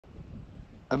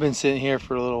I've been sitting here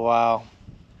for a little while,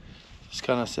 just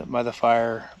kind of sitting by the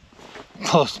fire,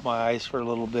 closed my eyes for a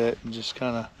little bit, and just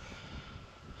kind of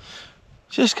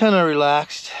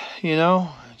relaxed,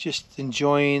 just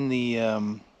enjoying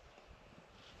the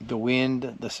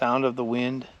wind, the sound of the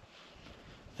wind,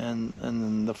 and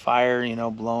then the fire,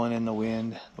 blowing in the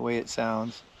wind, the way it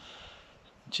sounds.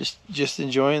 Just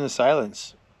enjoying the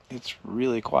silence. It's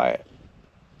really quiet,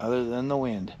 other than the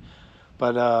wind.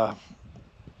 But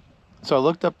so I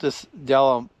looked up this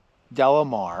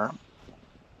Delamar,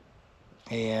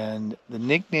 and the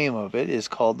nickname of it is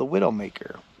called the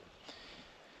Widowmaker.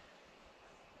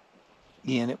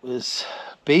 And it was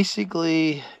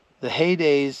basically, the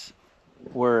heydays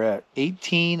were at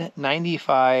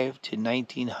 1895 to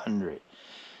 1900.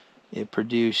 It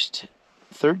produced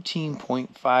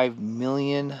 $13.5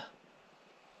 million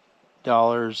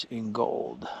in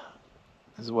gold,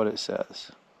 is what it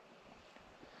says.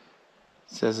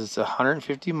 It says it's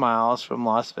 150 miles from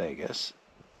Las Vegas,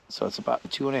 so it's about a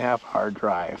 2.5-hour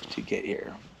drive to get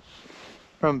here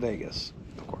from Vegas,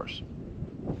 of course.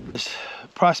 It was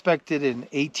prospected in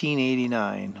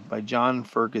 1889 by John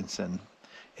Ferguson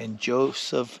and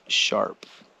Joseph Sharp.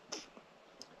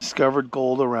 Discovered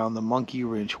gold around the Monkey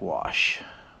Ridge Wash,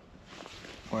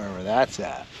 wherever that's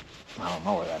at. I don't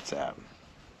know where that's at.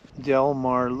 Del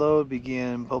Mar Lode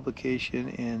began publication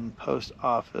in post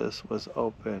office was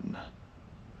open.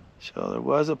 So there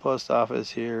was a post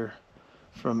office here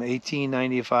from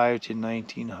 1895 to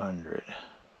 1900.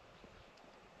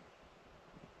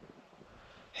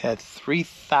 Had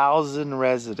 3,000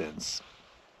 residents.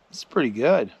 It's pretty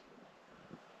good.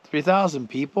 3,000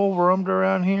 people roamed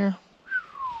around here.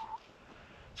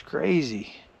 It's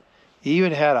crazy. He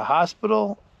even had a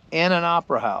hospital and an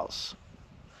opera house.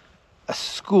 A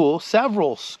school,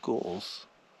 several schools.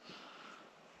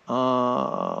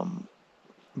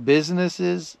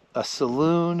 Businesses, a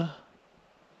saloon.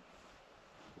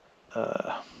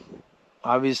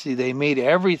 Obviously, they made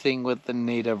everything with the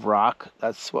native rock.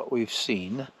 That's what we've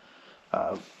seen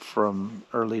from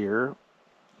earlier.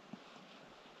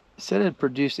 It said it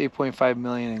produced 8.5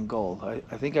 million in gold. I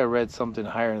think I read something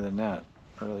higher than that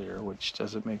earlier, which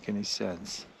doesn't make any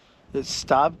sense. It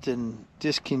stopped and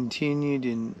discontinued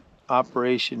in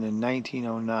operation in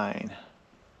 1909.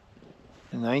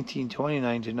 In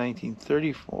 1929 to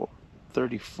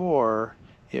 1934,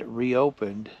 it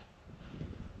reopened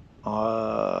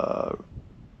of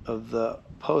the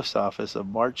post office of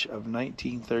March of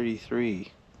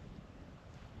 1933.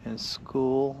 In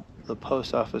school, the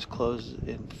post office closed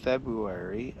in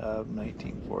February of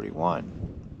 1941.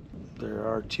 There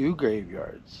are 2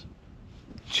 graveyards.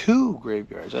 2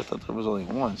 graveyards. I thought there was only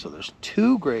one, so there's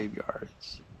 2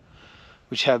 graveyards,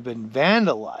 which have been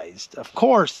vandalized. Of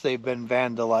course they've been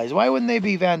vandalized. Why wouldn't they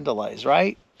be vandalized,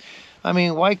 right? I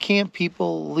mean, why can't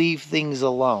people leave things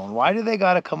alone? Why do they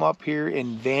got to come up here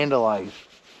and vandalize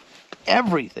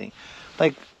everything?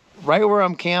 Like, right where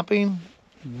I'm camping,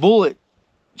 bullet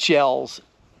shells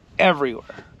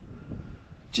everywhere.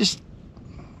 Just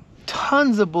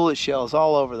tons of bullet shells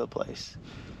all over the place.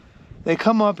 They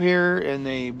come up here and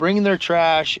they bring their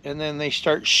trash and then they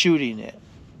start shooting it.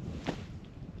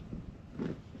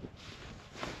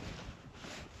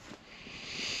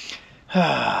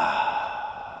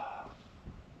 I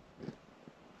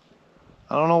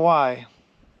don't know why,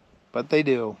 but they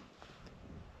do.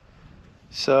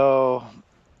 So,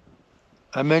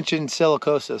 I mentioned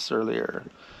silicosis earlier.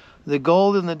 The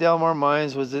gold in the Del Mar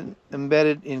mines was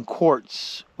embedded in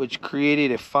quartz, which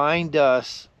created a fine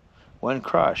dust when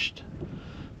crushed.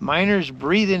 Miners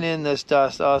breathing in this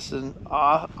dust often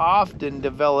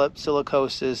developed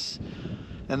silicosis,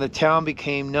 and the town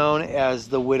became known as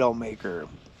the Widowmaker.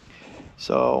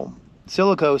 So,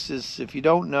 silicosis, if you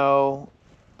don't know,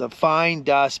 the fine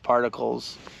dust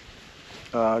particles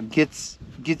gets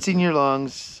in your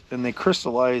lungs, and they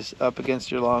crystallize up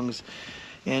against your lungs,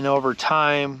 and over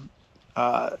time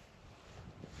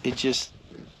it just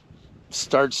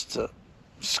starts to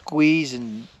squeeze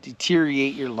and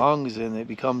deteriorate your lungs, and it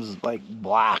becomes like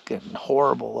black and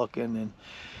horrible looking,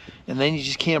 and then you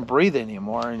just can't breathe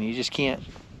anymore, and you just can't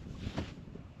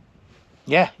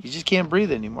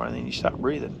breathe anymore, and then you stop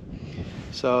breathing.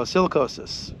 So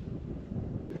silicosis.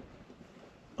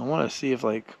 I want to see if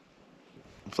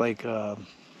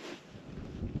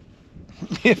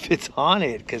if it's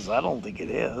haunted, because I don't think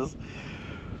it is.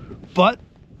 But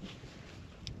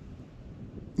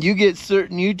you get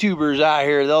certain YouTubers out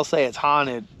here, they'll say it's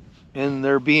haunted, and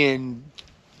they're being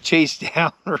chased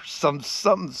down or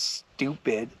something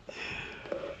stupid.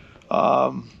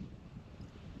 I'm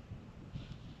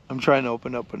trying to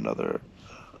open up another.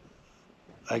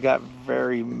 I got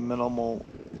very minimal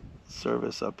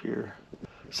service up here.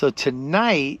 So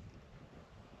tonight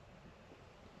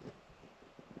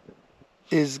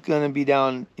is going to be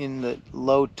down in the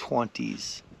low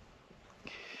 20s.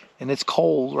 And it's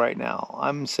cold right now.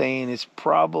 I'm saying it's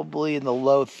probably in the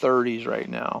low 30s right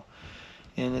now.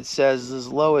 And it says as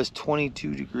low as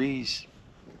 22 degrees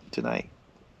tonight.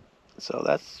 So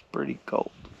that's pretty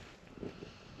cold.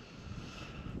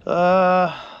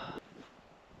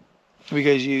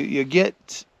 Because you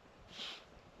get,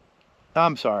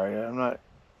 I'm sorry, I'm not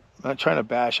trying to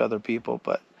bash other people,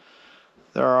 but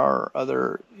there are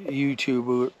other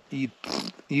YouTubers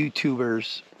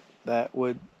that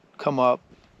would come up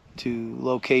to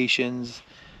locations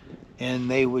and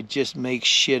they would just make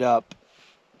shit up,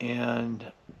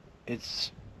 and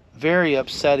it's very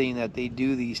upsetting that they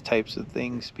do these types of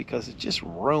things because it just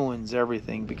ruins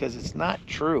everything, because it's not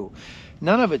true.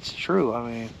 None of it's true. I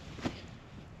mean,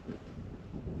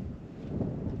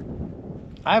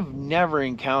 I've never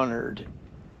encountered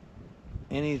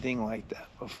anything like that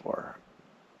before.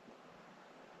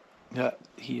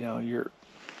 You know, you're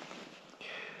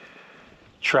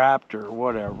trapped or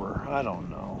whatever. I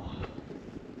don't know.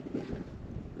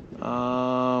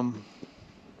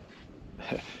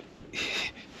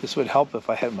 This would help if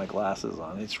I had my glasses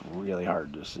on. It's really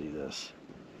hard to see this.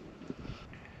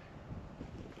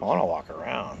 I want to walk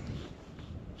around.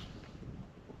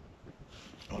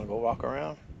 Want to go walk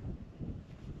around?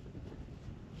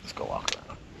 Let's go walk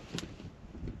around.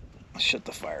 Let's shut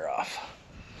the fire off.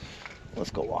 Let's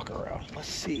go walk around. Let's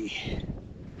see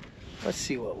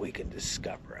what we can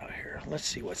discover out here. Let's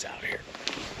see what's out here.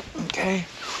 Okay,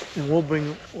 and we'll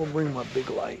bring my big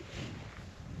light,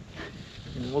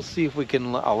 and we'll see if we can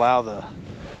allow the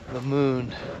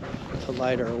moon to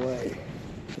light our way.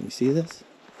 Can you see this?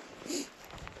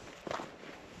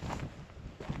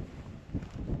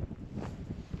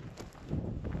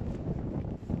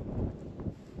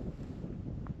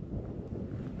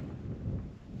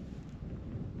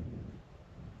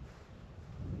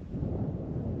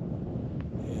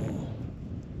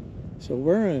 So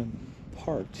we're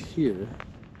parked here.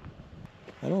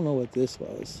 I don't know what this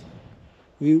was.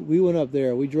 We went up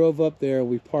there. We drove up there.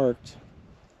 We parked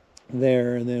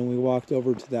there, and then we walked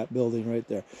over to that building right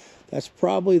there. That's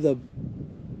probably the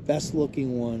best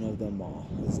looking one of them all.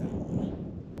 Is that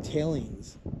one?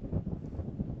 Tailings.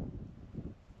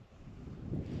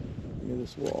 Look at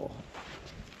this wall.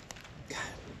 God,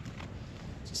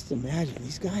 just imagine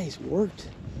these guys worked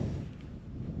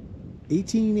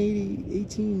 1880,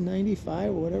 1895,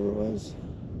 or whatever it was.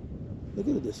 Look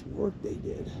at this work they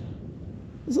did.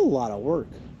 There's a lot of work.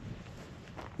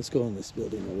 Let's go in this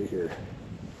building over here.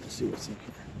 Let's see what's in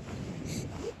here.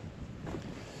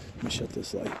 Let me shut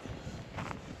this light.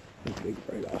 Take it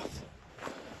right off.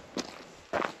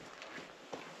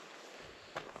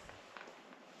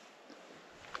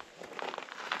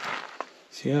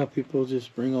 See how people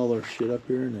just bring all their shit up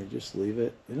here and they just leave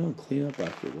it? They don't clean up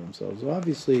after themselves.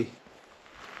 Obviously,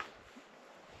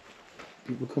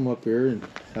 people come up here and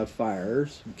have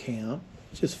fires and camp,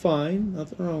 which is fine.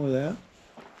 Nothing wrong with that.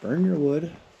 Burn your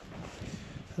wood.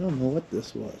 I don't know what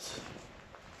this was.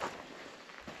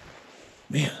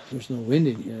 Man, there's no wind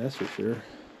in here, that's for sure.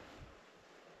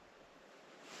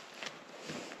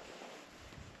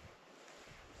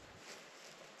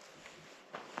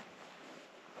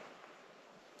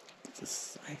 It's the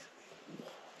size of these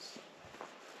walls.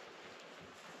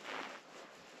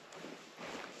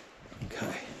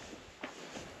 Okay.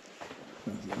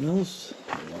 Nothing else.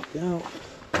 I'll walk out.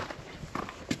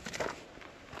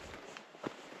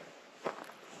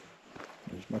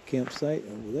 There's my campsite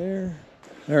over there.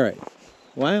 All right.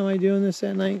 Why am I doing this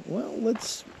at night? Well,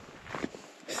 let's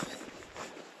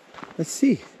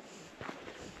see.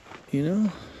 You know,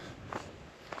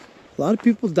 a lot of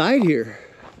people died here.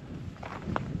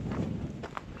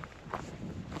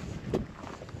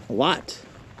 A lot.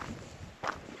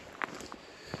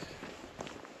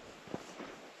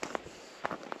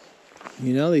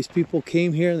 You know, these people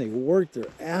came here and they worked their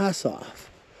ass off.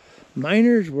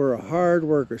 Miners were hard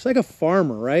workers. Like a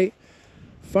farmer, right?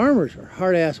 Farmers are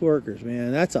hard-ass workers,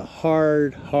 man. That's a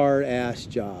hard-ass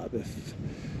job. If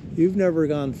you've never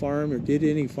gone farm or did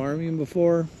any farming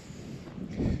before,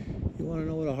 you want to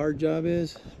know what a hard job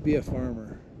is? Be a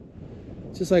farmer.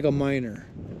 Just like a miner.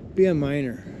 Be a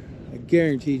miner. I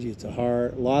guarantee you it's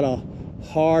a lot of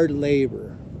hard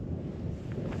labor.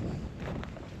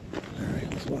 All right,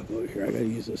 let's walk over here. I gotta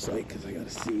use this light because I gotta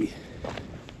see.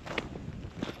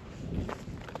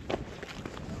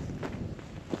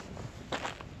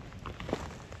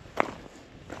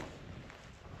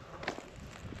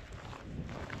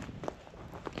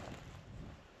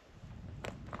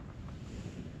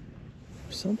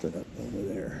 something up over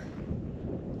there.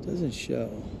 It doesn't show.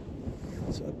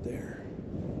 It's up there.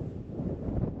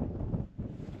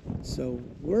 So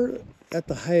we're at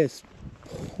the highest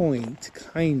point,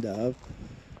 kind of.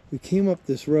 We came up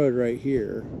this road right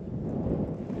here,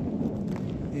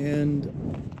 and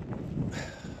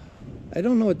I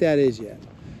don't know what that is yet.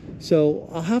 So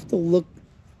I'll have to look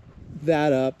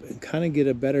that up and kind of get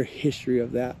a better history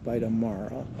of that by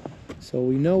tomorrow. So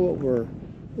we know what we're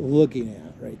looking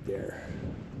at right there.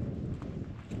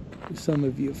 There's some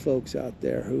of you folks out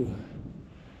there who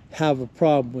have a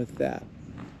problem with that.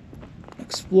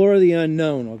 Explore the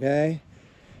unknown, okay?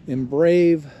 And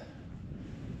brave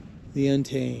the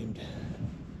untamed.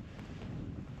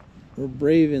 We're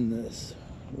brave in this.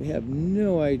 We have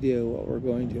no idea what we're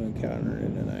going to encounter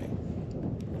tonight.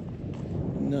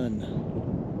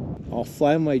 None. I'll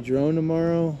fly my drone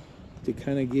tomorrow to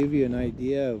kind of give you an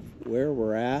idea of where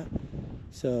we're at.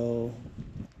 So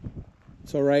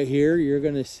right here, you're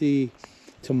going to see,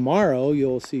 tomorrow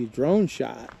you'll see drone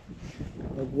shot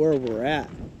of where we're at.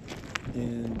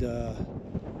 And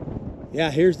yeah,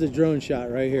 here's the drone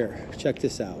shot right here. Check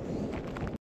this out.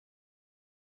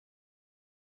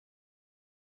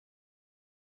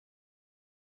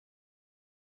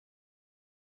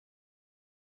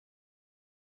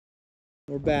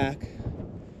 We're back.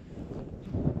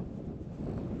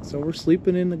 So we're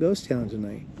sleeping in the ghost town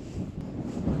tonight.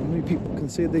 How many people can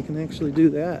say they can actually do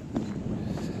that?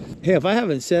 Hey, if I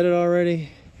haven't said it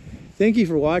already, thank you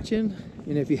for watching.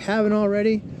 And if you haven't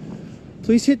already,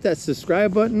 please hit that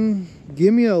subscribe button.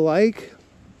 Give me a like.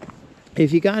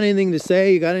 If you got anything to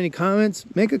say, you got any comments,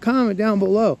 make a comment down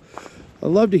below. I'd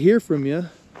love to hear from you.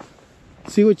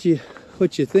 See what you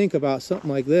think about something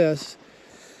like this.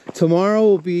 Tomorrow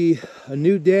will be a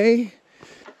new day.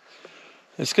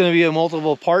 It's going to be a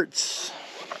multiple parts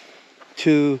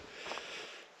to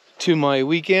my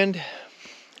weekend.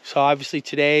 So obviously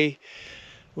today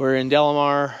we're in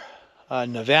Delamar,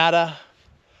 Nevada.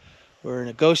 We're in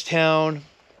a ghost town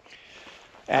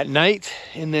at night,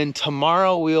 and then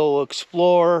tomorrow we'll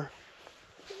explore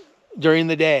during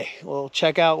the day. We'll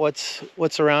check out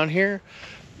what's around here.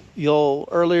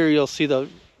 Earlier you'll see the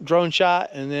drone shot,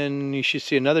 and then you should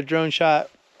see another drone shot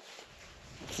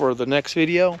for the next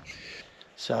video.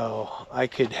 So I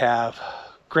could have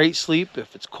great sleep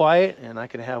if it's quiet, and I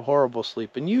can have horrible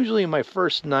sleep. And usually my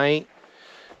first night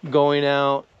going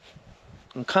out,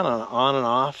 I'm kind of on and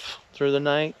off through the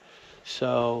night.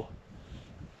 So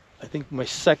I think my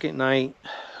second night,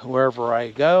 wherever I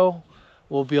go,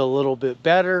 will be a little bit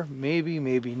better. Maybe,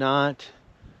 maybe not.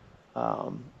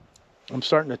 I'm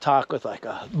starting to talk with like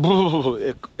a,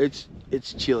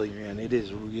 it's chilly, man. It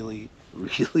is really,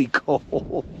 really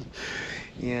cold.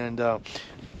 And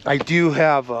I do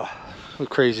have, as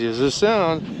crazy as this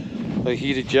sounds, a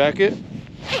heated jacket.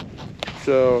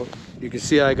 So you can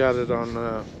see I got it on,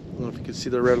 I don't know if you can see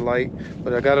the red light,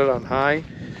 but I got it on high.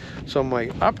 So my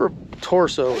upper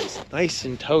torso is nice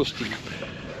and toasty,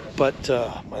 but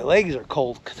my legs are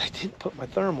cold because I didn't put my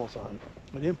thermals on.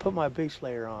 I didn't put my base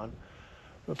layer on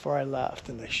before I left,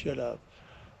 and I should have.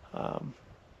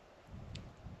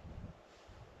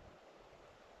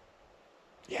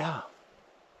 Yeah.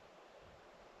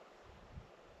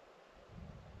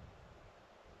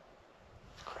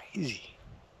 It's crazy.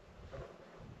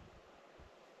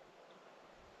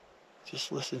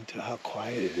 Just listen to how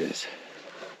quiet it is.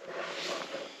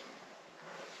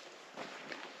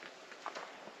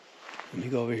 Let me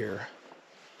go over here.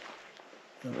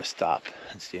 I'm gonna stop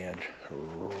and stand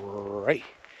right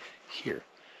here.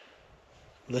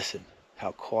 Listen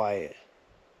how quiet.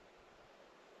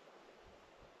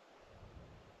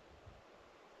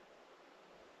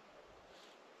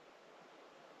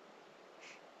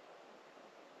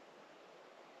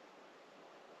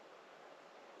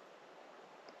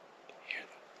 Hear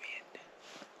the wind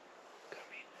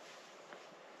coming.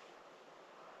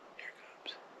 Here it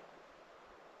comes.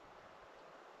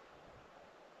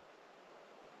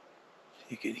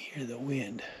 You can hear the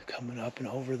wind coming up and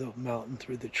over the mountain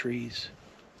through the trees.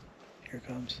 Here it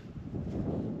comes.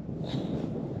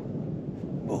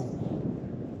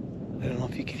 Boom. I don't know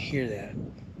if you can hear that,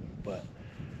 but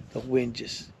the wind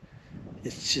just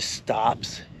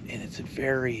stops, and it's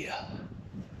very,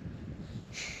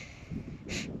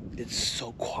 it's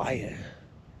so quiet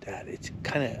that it's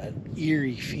kind of an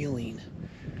eerie feeling.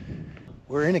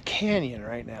 We're in a canyon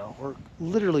right now. We're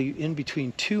literally in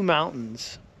between two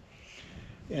mountains,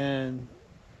 and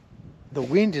the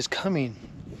wind is coming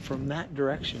from that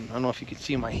direction. I don't know if you can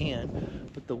see my hand,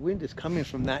 but the wind is coming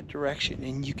from that direction,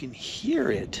 and you can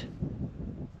hear it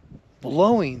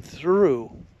blowing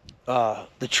through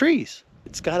the trees.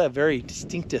 it's got a very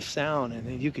distinctive sound,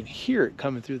 and you can hear it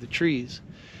coming through the trees.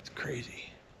 It's crazy.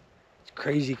 It's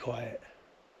crazy quiet.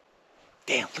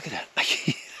 Damn, look at that.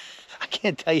 I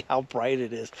can't tell you how bright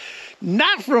it is.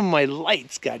 Not from my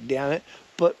lights, goddammit,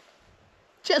 but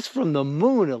just from the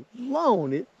moon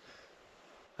alone.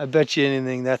 I bet you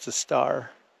anything that's a star.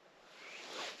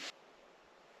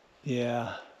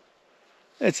 Yeah,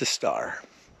 it's a star.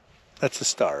 That's a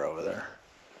star over there.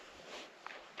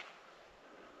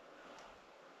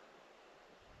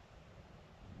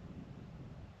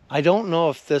 I don't know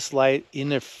if this light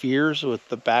interferes with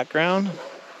the background.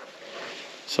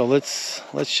 So let's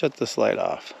shut this light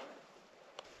off.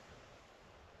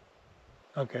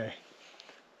 Okay.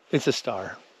 It's a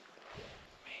star.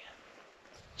 Man,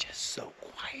 just so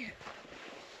quiet.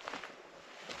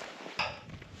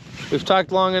 We've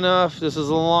talked long enough. This is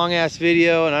a long ass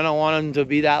video and I don't want them to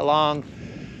be that long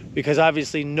because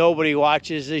obviously nobody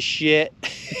watches this shit.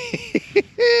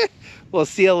 We'll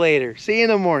see you later. See you in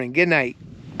the morning. Good night.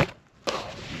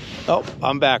 Oh,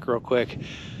 I'm back real quick.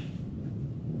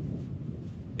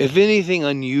 If anything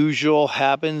unusual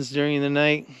happens during the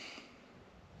night,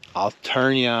 I'll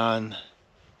turn you on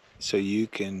so you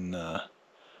can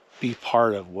be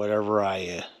part of whatever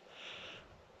I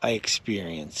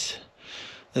experience.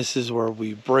 This is where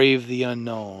we brave the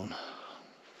unknown,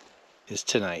 is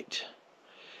tonight,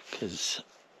 because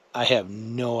I have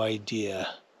no idea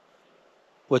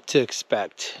what to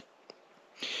expect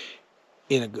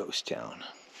in a ghost town.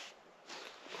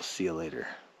 We'll see you later.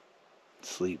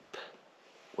 Sleep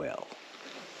well.